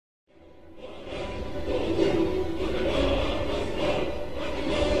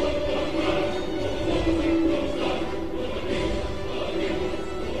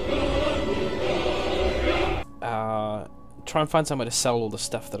try and find somewhere to sell all the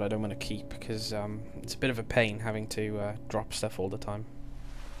stuff that I don't want to keep, because it's a bit of a pain having to drop stuff all the time.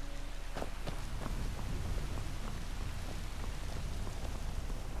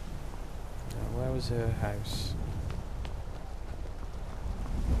 Where was her house?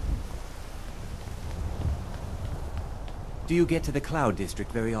 Do you get to the Cloud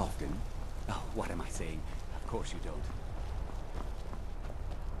District very often? Oh, what am I saying? Of course you don't.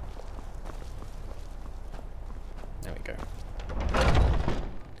 There we go.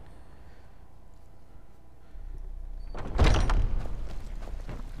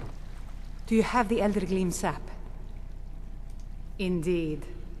 Do you have the Elder Gleam sap? Indeed.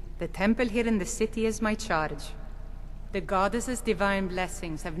 The temple here in the city is my charge. The goddess's divine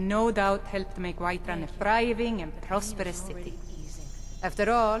blessings have no doubt helped make Whiterun a thriving and prosperous city. After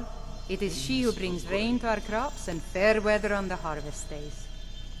all, it is she who brings rain to our crops and fair weather on the harvest days.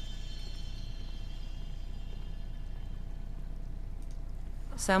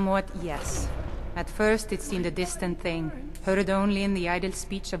 Somewhat, yes. At first it seemed a distant thing, heard only in the idle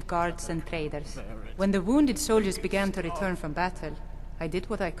speech of guards and traders. When the wounded soldiers began to return from battle, I did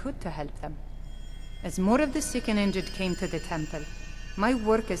what I could to help them. As more of the sick and injured came to the temple, my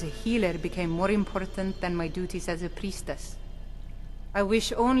work as a healer became more important than my duties as a priestess. I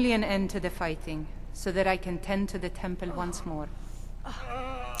wish only an end to the fighting, so that I can tend to the temple once more.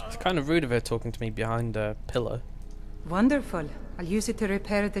 It's kind of rude of her talking to me behind a pillar. Wonderful. I'll use it to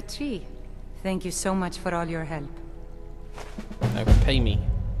repair the tree. Thank you so much for all your help. No, pay me.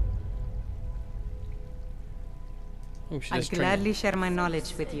 Oh, I'll gladly share my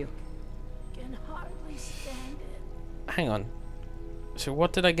knowledge with you. Can hardly stand it. Hang on. So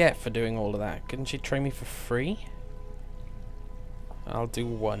what did I get for doing all of that? Couldn't she train me for free? I'll do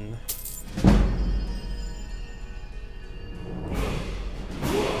one.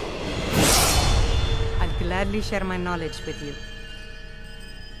 I'll gladly share my knowledge with you.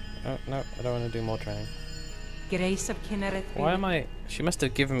 Oh, no, I don't want to do more training. Grace of Kinneret. Why am I... She must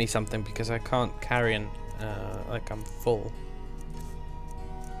have given me something because I can't carry an... like I'm full.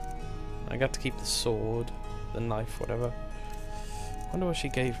 I got to keep the sword, the knife, whatever. Wonder what she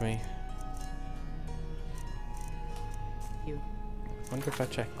gave me. You. Wonder if I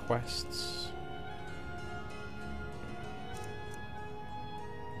check quests.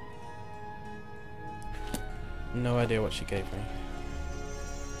 No idea what she gave me.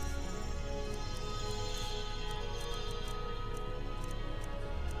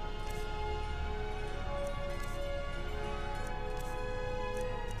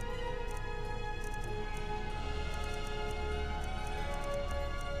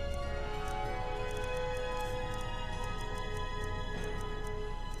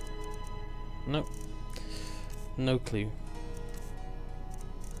 Nope. No clue.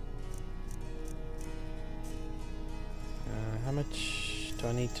 How much do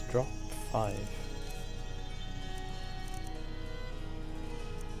I need to drop? 5.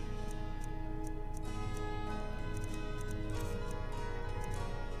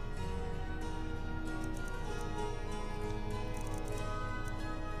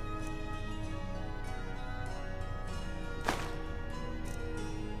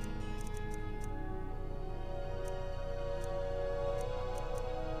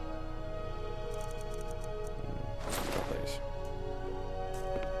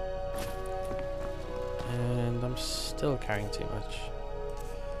 And I'm still carrying too much.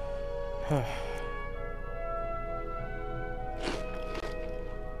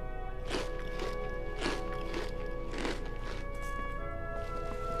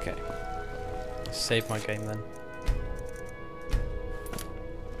 Okay. Let's save my game then.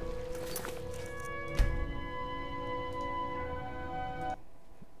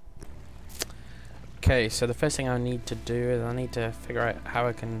 Okay, so the first thing I need to do is I need to figure out how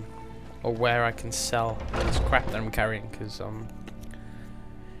I can, or where I can sell this crap that I'm carrying, because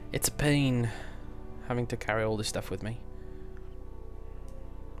it's a pain having to carry all this stuff with me.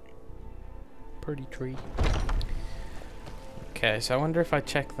 Pretty tree. Okay, so I wonder if I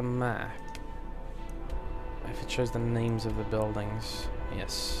check the map, if it shows the names of the buildings.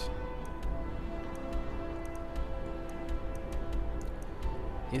 Yes.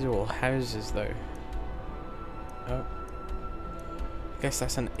 These are all houses though. Oh. I guess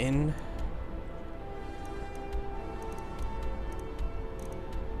that's an inn.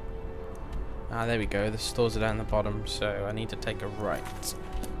 Ah, there we go. The stores are down the bottom, so I need to take a right.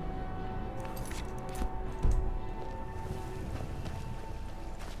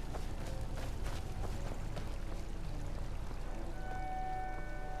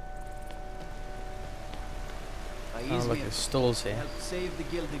 Oh, look, there's stalls here. Help save the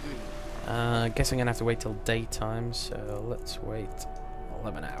Gilded Green. I guess I'm gonna have to wait till daytime, so let's wait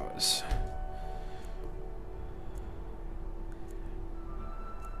 11 hours.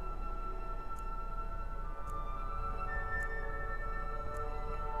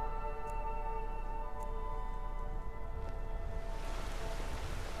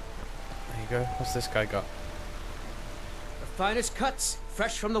 There you go. What's this guy got? The finest cuts,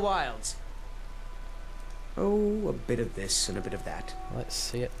 fresh from the wilds. Oh, a bit of this and a bit of that. Let's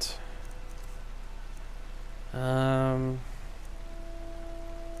see it.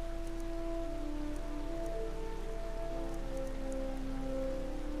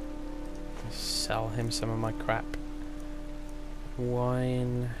 Sell him some of my crap.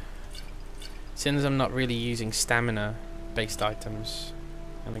 Wine. Since I'm not really using stamina based items,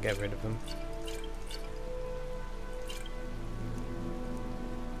 I'm gonna get rid of them.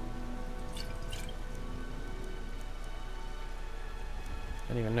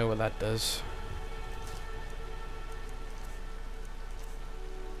 I don't even know what that does.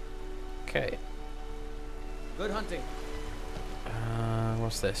 Okay. Good hunting.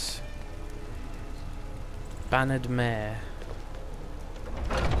 What's this? Bannered Mare.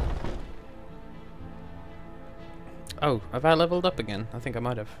 Oh, have I leveled up again? I think I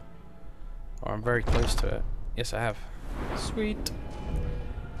might have. Or I'm very close to it. Yes, I have. Sweet.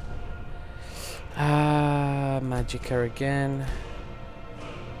 Magicka again.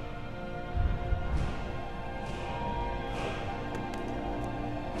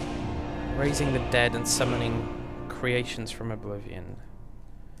 Raising the dead and summoning creations from oblivion.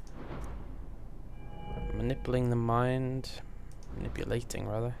 Manipulating the mind. Manipulating,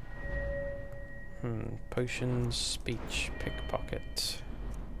 rather. Potions, speech, pickpocket.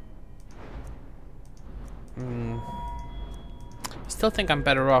 I still think I'm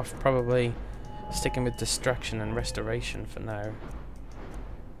better off probably sticking with destruction and restoration for now.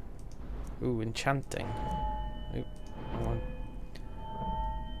 Ooh, enchanting. Ooh, hang on.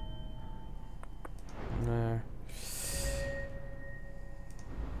 No.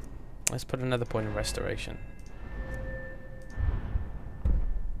 Let's put another point of restoration.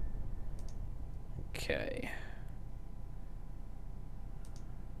 Okay.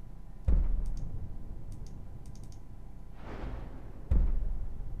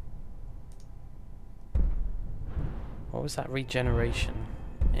 What was that regeneration?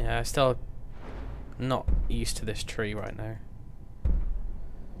 Yeah, I'm still not used to this tree right now.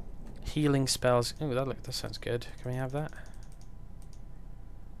 Healing spells. Oh, that sounds good. Can we have that?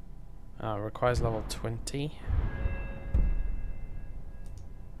 Oh, requires level 20.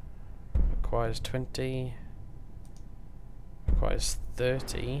 Requires 20. Requires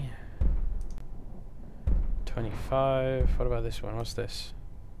 30. 25. What about this one? What's this?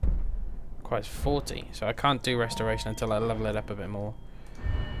 Requires 40. So I can't do restoration until I level it up a bit more.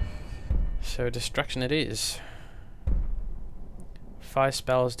 So destruction it is. 5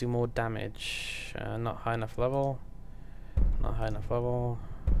 spells do more damage. Not high enough level. Not high enough level.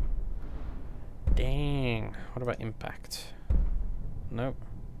 Dang. What about impact? Nope.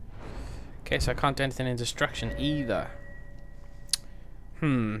 Okay, so I can't do anything in destruction either.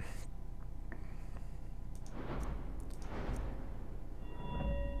 Let's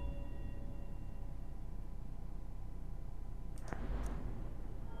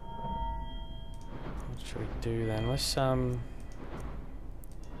What should we do then? Let's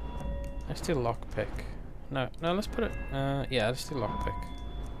do lockpick. No, let's put it. Yeah, let's do lockpick.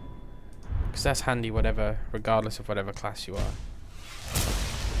 Because that's handy, whatever, regardless of whatever class you are.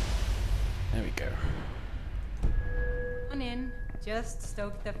 There we go. Come on in. Just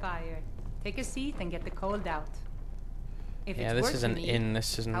stoke the fire. Take a seat and get the cold out. If Yeah, it's this is an working, inn.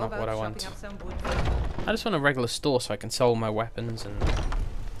 This is how not about what I chopping want. up some wood? I just want a regular store so I can sell my weapons and.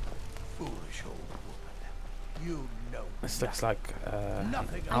 Foolish old woman. You know This looks like an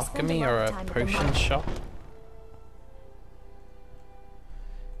nothing. alchemy or a potion shop.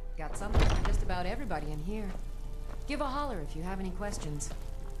 Got something for just about everybody in here. Give a holler if you have any questions.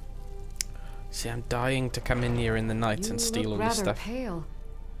 See, I'm dying to come in here in the night You and steal all look this rather stuff. pale.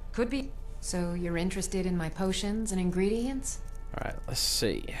 Could be. So you're interested in my potions and ingredients? Alright, let's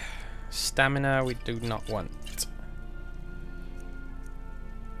see. Stamina we do not want.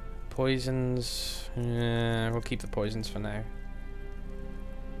 Poisons. We'll keep the poisons for now.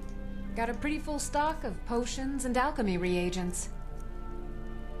 Got a pretty full stock of potions and alchemy reagents.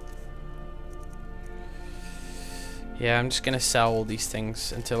 Yeah, I'm just gonna sell all these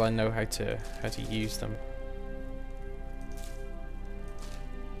things until I know how to use them.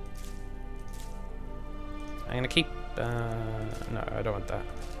 I'm gonna keep. No, I don't want that.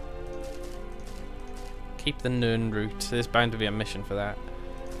 Keep the Nern route. There's bound to be a mission for that.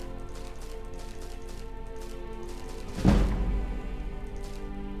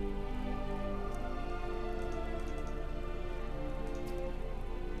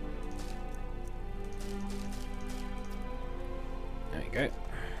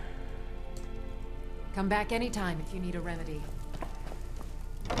 Come back anytime if you need a remedy.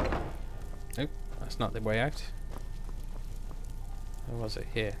 Oh, that's not the way out. Or was it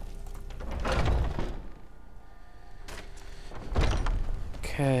here?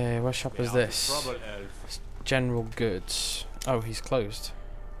 Okay, what shop is this? General goods. Oh, he's closed.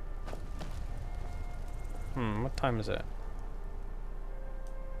 What time is it?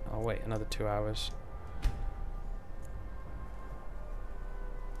 I'll wait another 2 hours.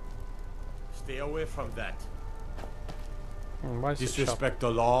 Stay away from that. Why is it shop? Disrespect the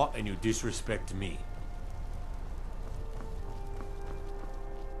law and you disrespect me.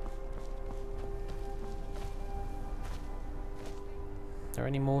 Are there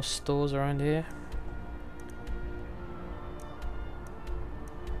any more stores around here?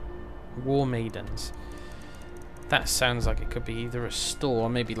 War Maidens. That sounds like it could be either a store or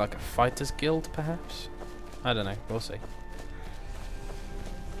maybe like a fighters guild, perhaps? I don't know, we'll see.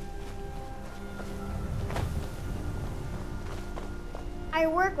 I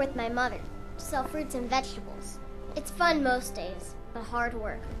work with my mother, sell fruits and vegetables. It's fun most days, but hard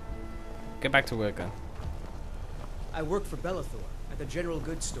work. Get back to work then. I work for Bellathor at the general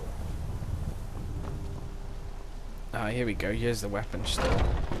goods store. Ah, here we go, here's the weapons store.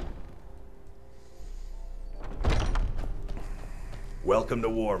 Welcome to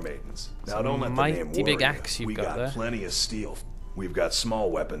War Maidens. Now don't let the mighty name worry big you. axe you've We got there. plenty of steel. We've got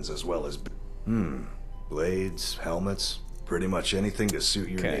small weapons as well as blades, helmets, pretty much anything to suit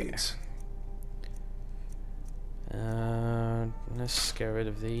your needs. Let's get rid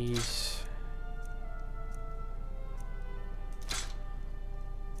of these.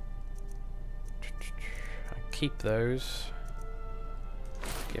 I'll keep those.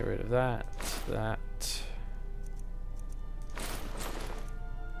 Get rid of that. That.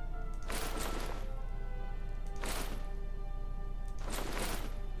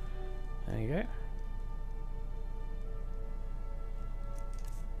 There you go.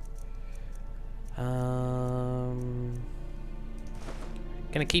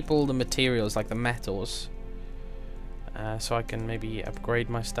 Gonna keep all the materials, like the metals, so I can maybe upgrade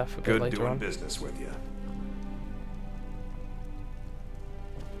my stuff a bit Good later doing on. business with you.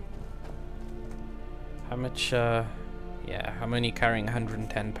 How much? Yeah, I'm only carrying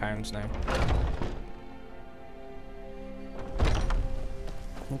 110 pounds now.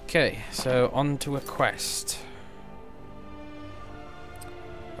 Okay, so on to a quest.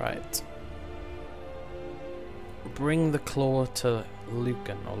 Right. Bring the claw to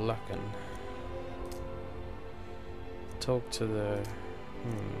Lucan or Lucan. Talk to the...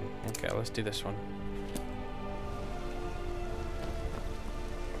 Okay, let's do this one.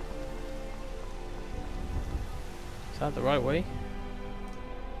 Is that the right way?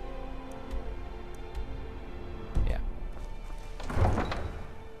 Yeah.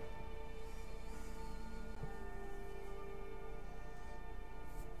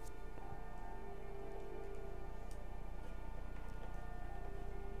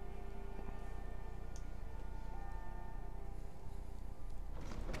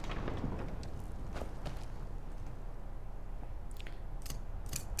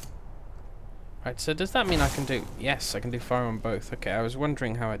 Right, so does that mean I can do... Yes, I can do fire on both. Okay, I was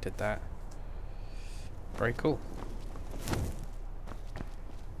wondering how I did that. Very cool.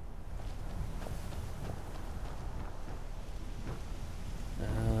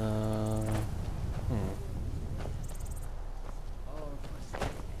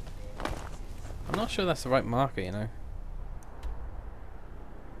 I'm not sure that's the right marker, you know.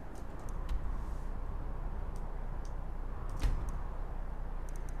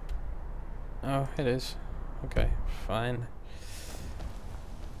 Oh, it is. Okay, fine.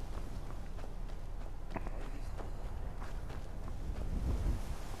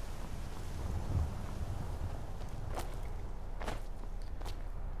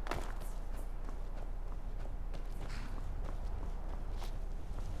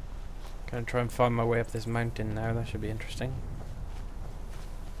 Gonna try and find my way up this mountain now, that should be interesting.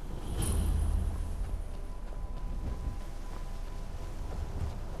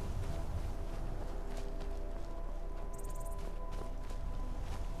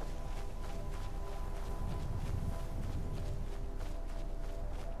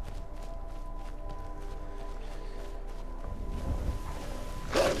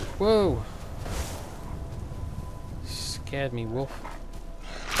 Whoa! Scared me, wolf.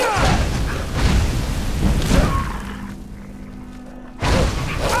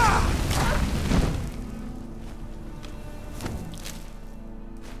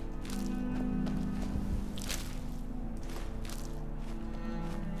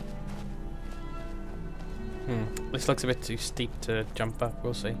 This looks a bit too steep to jump up,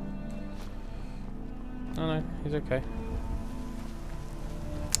 we'll see. Oh no, he's okay.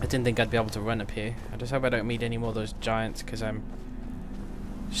 I didn't think I'd be able to run up here. I just hope I don't meet any more of those giants, because I'm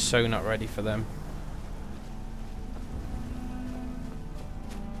so not ready for them.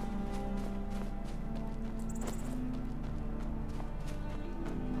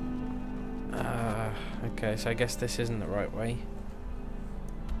 Okay, so I guess this isn't the right way.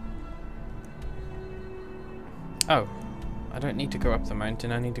 Oh, I don't need to go up the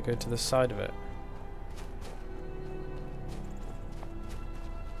mountain, I need to go to the side of it.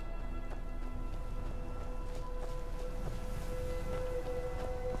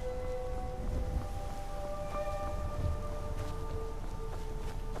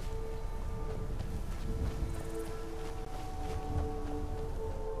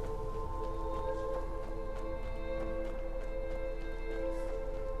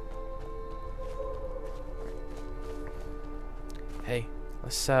 Hey,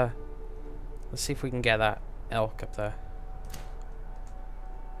 let's see if we can get that elk up there.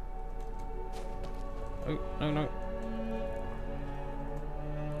 Oh, no, no.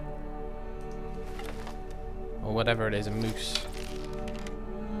 Or whatever it is, a moose.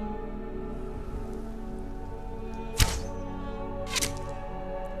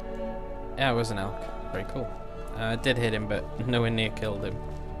 Yeah, it was an elk. Very cool. I did hit him, but nowhere near killed him.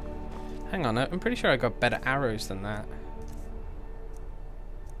 Hang on, I'm pretty sure I got better arrows than that.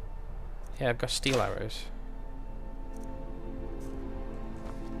 Yeah, I've got steel arrows.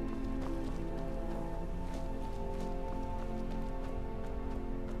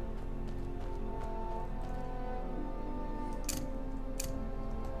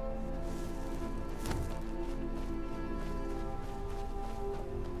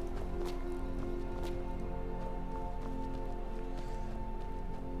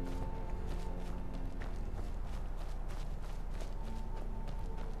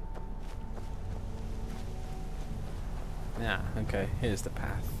 Yeah, okay, here's the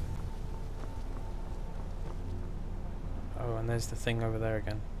path. Oh, and there's the thing over there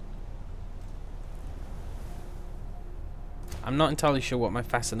again. I'm not entirely sure what my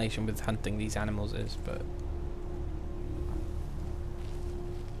fascination with hunting these animals is, but...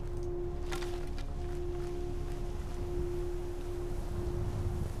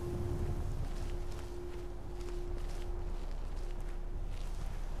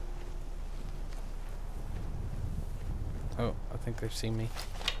 Oh, I think they've seen me.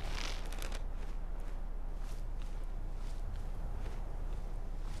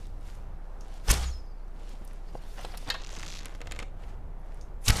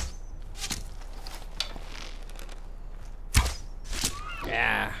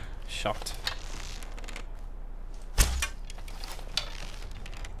 Yeah, shot.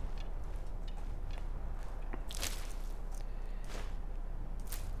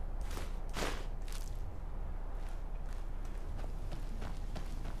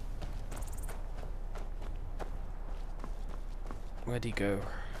 Where'd he go?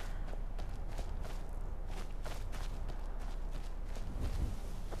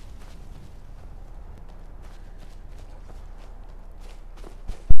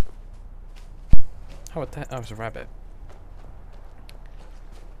 Oh, what the hell? Oh, it was a rabbit.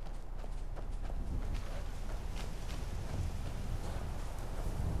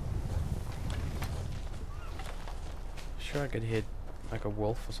 Sure, I could hit like a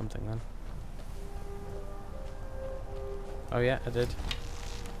wolf or something then. Oh yeah, I did.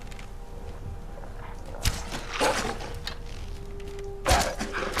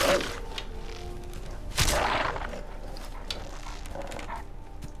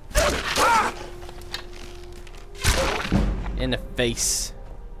 In the face.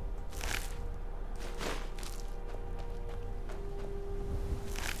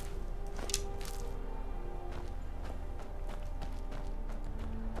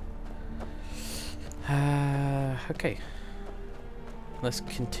 Okay. Let's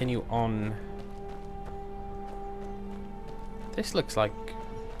continue on. This looks like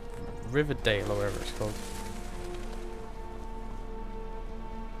Riverdale or whatever it's called.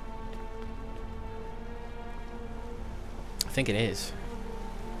 I think it is.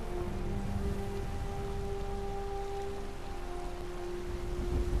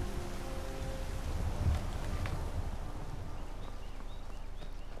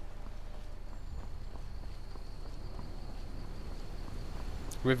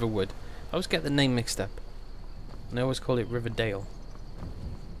 Riverwood. I always get the name mixed up. And I always call it Riverdale.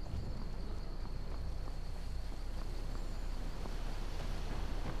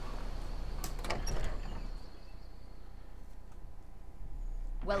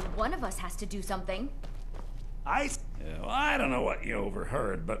 Well, one of us has to do something. I don't know what you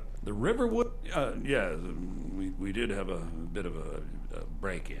overheard, but the Riverwood... Yeah, we did have a bit of a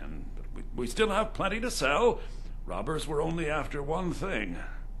break-in, but we still have plenty to sell. Robbers were only after one thing.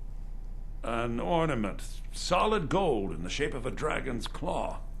 An ornament, solid gold in the shape of a dragon's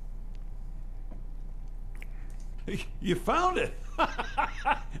claw. You found it!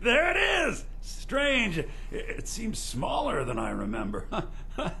 There it is! Strange. It seems smaller than I remember.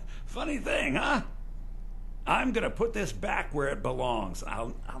 Funny thing, huh? I'm gonna put this back where it belongs.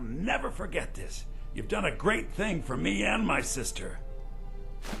 I'll never forget this. You've done a great thing for me and my sister.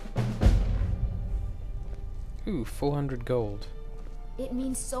 Ooh, 400 gold. It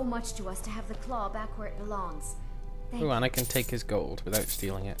means so much to us to have the claw back where it belongs. Thank Ooh, and I can take his gold without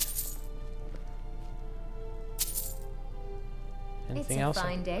stealing it. Anything It's a else?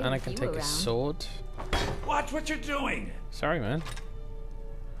 fine day And I with can you take around. his sword. Watch what you're doing! Sorry, man.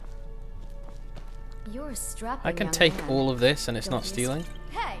 You're a strapping I can young take man. all of this and it's Don't not stealing.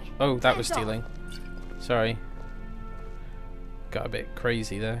 Hey! Oh, that was hands off. stealing. Sorry. Got a bit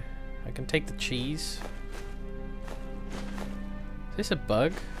crazy there. I can take the cheese. Is this a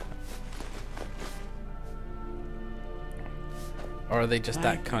bug? Or are they just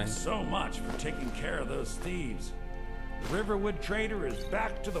that Thank kind? you so much for taking care of those thieves. The Riverwood Trader is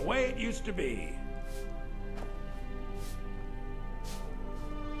back to the way it used to be.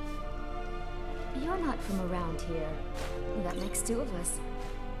 You're not from around here. That makes two of us.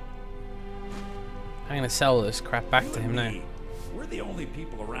 I'm gonna sell this crap back You to and him now. me, we're the only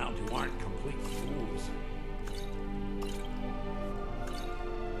people around who aren't complete fools.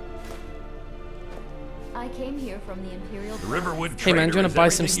 I came here from the Imperial The Guard. Riverwood Hey, man, do you Trader wanna is buy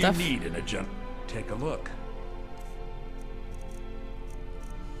some everything stuff? you need in a gen- Take a look.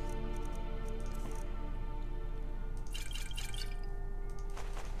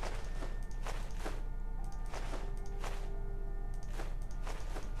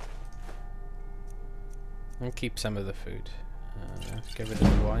 I'll keep some of the food. Get rid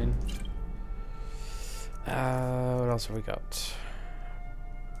of the wine. What else have we got?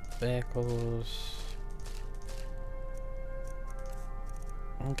 Vehicles.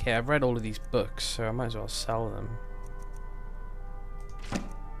 Okay, I've read all of these books, so I might as well sell them.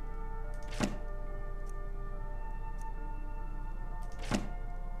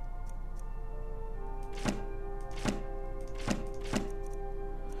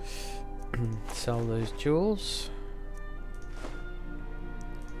 Sell those jewels.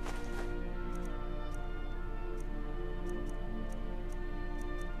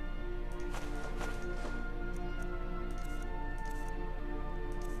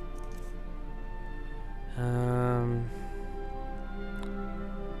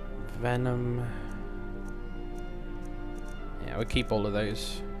 Venom. Yeah, we'll keep all of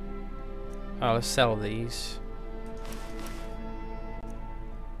those. Oh, let's sell these.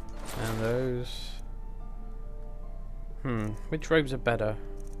 And those. Which robes are better?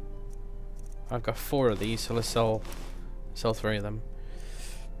 I've got 4 of these, so let's sell 3 of them.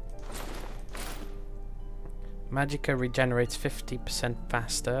 Magicka regenerates 50%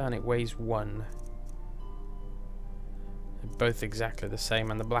 faster and it weighs 1. They're both exactly the same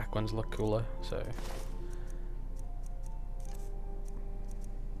and the black ones look cooler, so.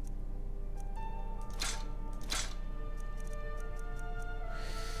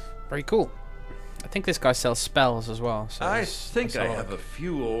 Very cool. I think this guy sells spells as well. So I think I sell have a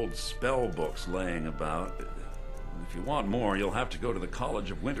few old spell books laying about. If you want more, you'll have to go to the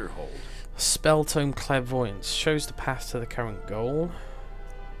College of Winterhold. Spell Tome Clairvoyance shows the path to the current goal.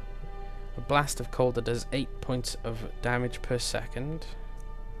 A blast of cold that does 8 points of damage per second.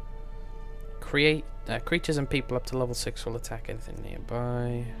 Creatures and people up to level 6 will attack anything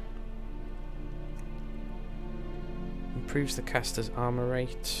nearby. Improves the caster's armor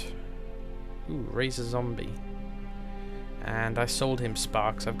rate. Ooh, raise a zombie. And I sold him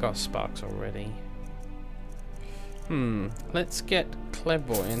sparks. I've got sparks already. Let's get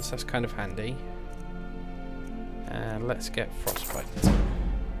clairvoyance. That's kind of handy. And let's get frostbite.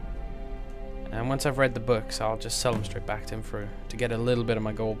 And once I've read the books, I'll just sell them straight back to him to get a little bit of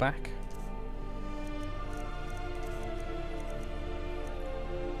my gold back.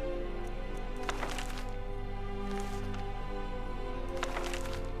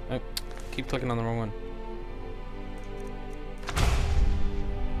 Oh, keep clicking on the wrong one.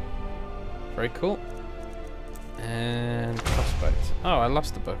 Very cool. And frostbite. Oh, I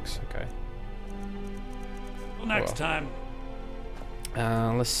lost the books. Okay. Well, next time.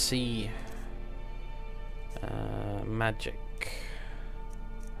 Let's see. Magic.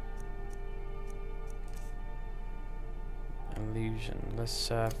 Illusion.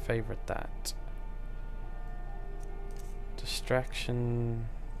 Let's favorite that. Distraction.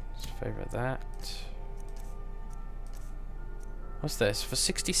 Let's favorite that. What's this? For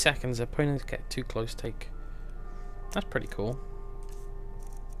 60 seconds, opponents get too close take. That's pretty cool.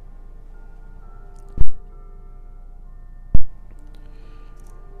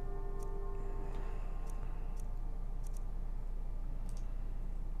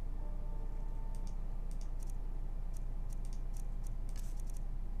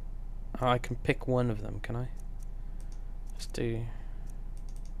 Oh, I can pick one of them, can I? Let's do...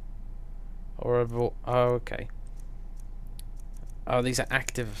 Or oh, okay. Oh, these are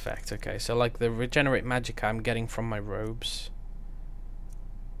active effects. Okay, so like the regenerate magic I'm getting from my robes.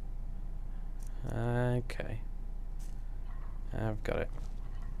 Okay. I've got it.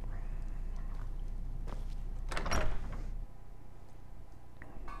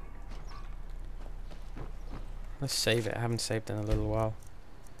 Let's save it. I haven't saved in a little while.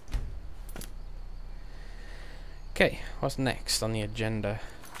 Okay, what's next on the agenda?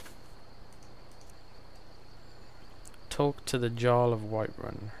 Talk to the Jarl of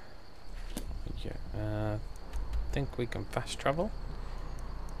Whiterun. Yeah, think we can fast travel?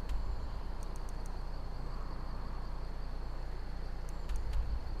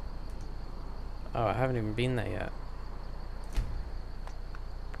 Oh, I haven't even been there yet.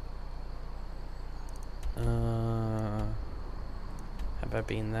 Have I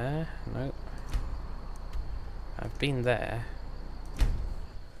been there? Nope. I've been there.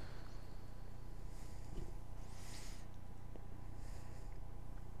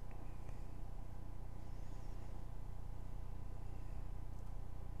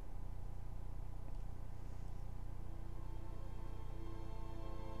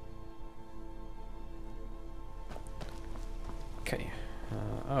 Okay.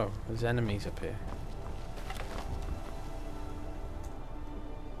 Oh, there's enemies up here.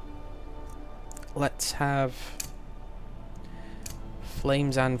 Let's have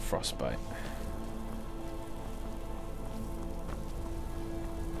flames and frostbite.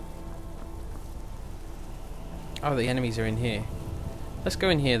 Oh, the enemies are in here. Let's go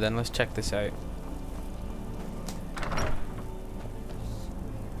in here then. Let's check this out.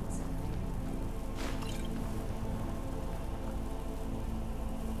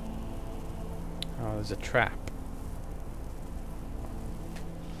 Oh, there's a trap.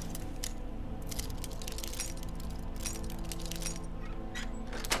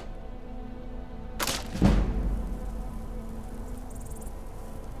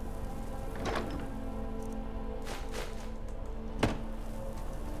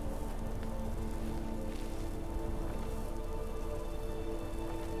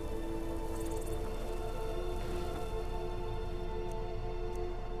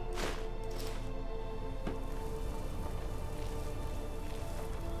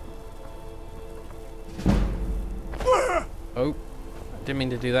 Oh, didn't mean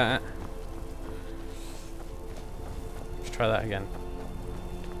to do that. Let's try that again.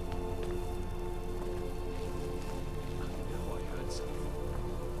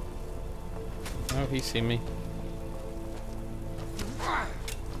 Oh, he's seen me.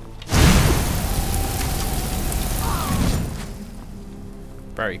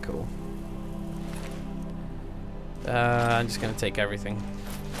 Very cool. I'm just gonna take everything.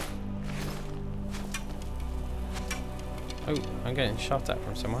 Oh, I'm getting shot at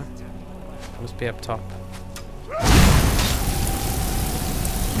from somewhere. Must be up top.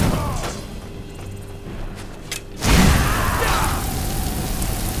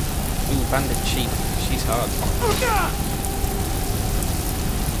 Ooh, Bandit Chief. She's hard.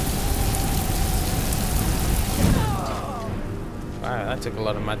 Wow, that took a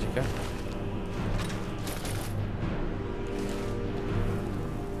lot of magicka.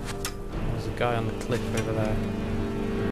 There's a guy on the cliff over there.